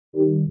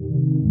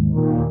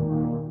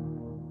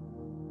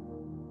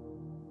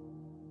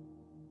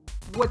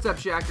What's up,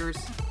 Shackers?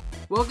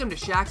 Welcome to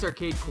Shack's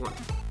Arcade Corner,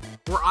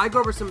 where I go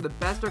over some of the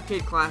best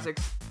arcade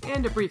classics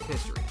and a brief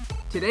history.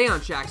 Today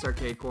on Shack's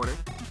Arcade Corner,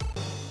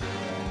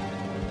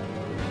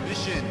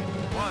 Mission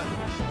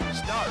 1,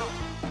 start!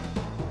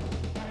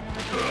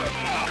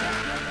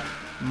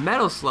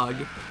 Metal Slug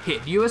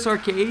hit US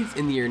arcades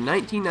in the year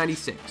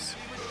 1996.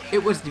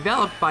 It was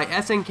developed by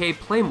SNK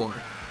Playmore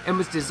and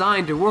was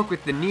designed to work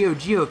with the Neo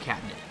Geo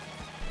cabinet.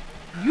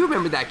 You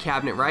remember that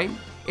cabinet, right?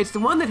 It's the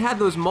one that had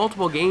those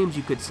multiple games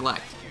you could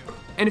select.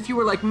 And if you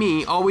were like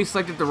me, always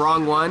selected the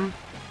wrong one.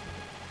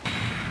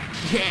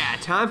 Yeah,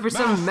 time for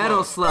some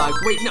Metal Slug.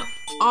 Wait, no.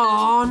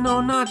 Oh,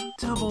 no, not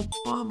Double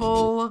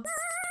Bubble.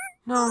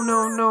 No.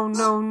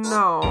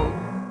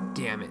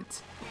 Damn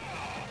it.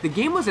 The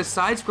game was a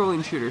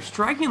side-scrolling shooter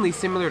strikingly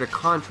similar to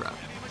Contra.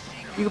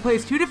 You could play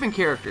as two different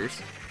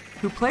characters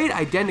who played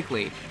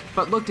identically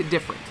but looked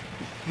different.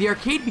 The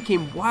arcade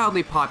became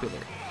wildly popular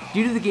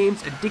due to the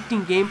game's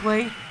addicting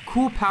gameplay,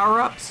 cool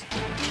power-ups,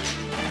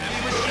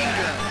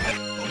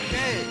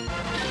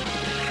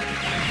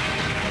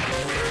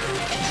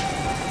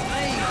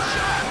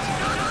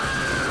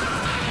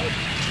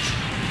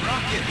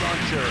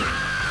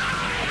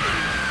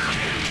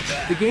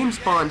 the game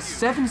spawned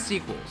 7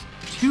 sequels,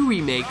 2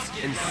 remakes,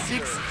 and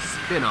 6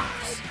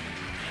 spin-offs.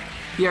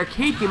 The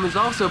arcade game was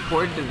also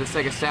ported to the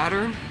Sega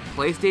Saturn,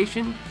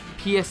 PlayStation,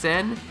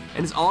 PSN,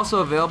 and is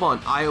also available on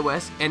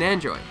iOS and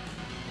Android.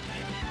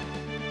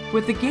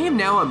 With the game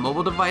now on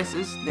mobile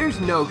devices, there's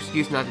no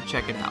excuse not to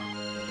check it out.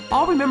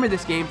 I'll remember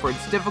this game for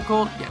its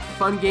difficult yet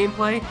fun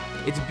gameplay,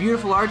 its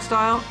beautiful art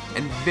style,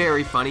 and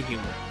very funny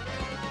humor.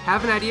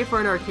 Have an idea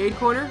for an arcade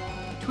corner?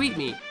 Tweet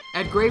me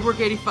at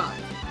GradeWork85.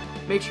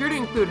 Make sure to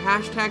include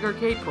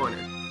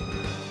 #ArcadeCorner.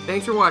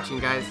 Thanks for watching,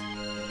 guys.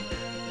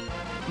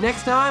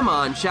 Next time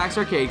on Shack's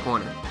Arcade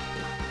Corner.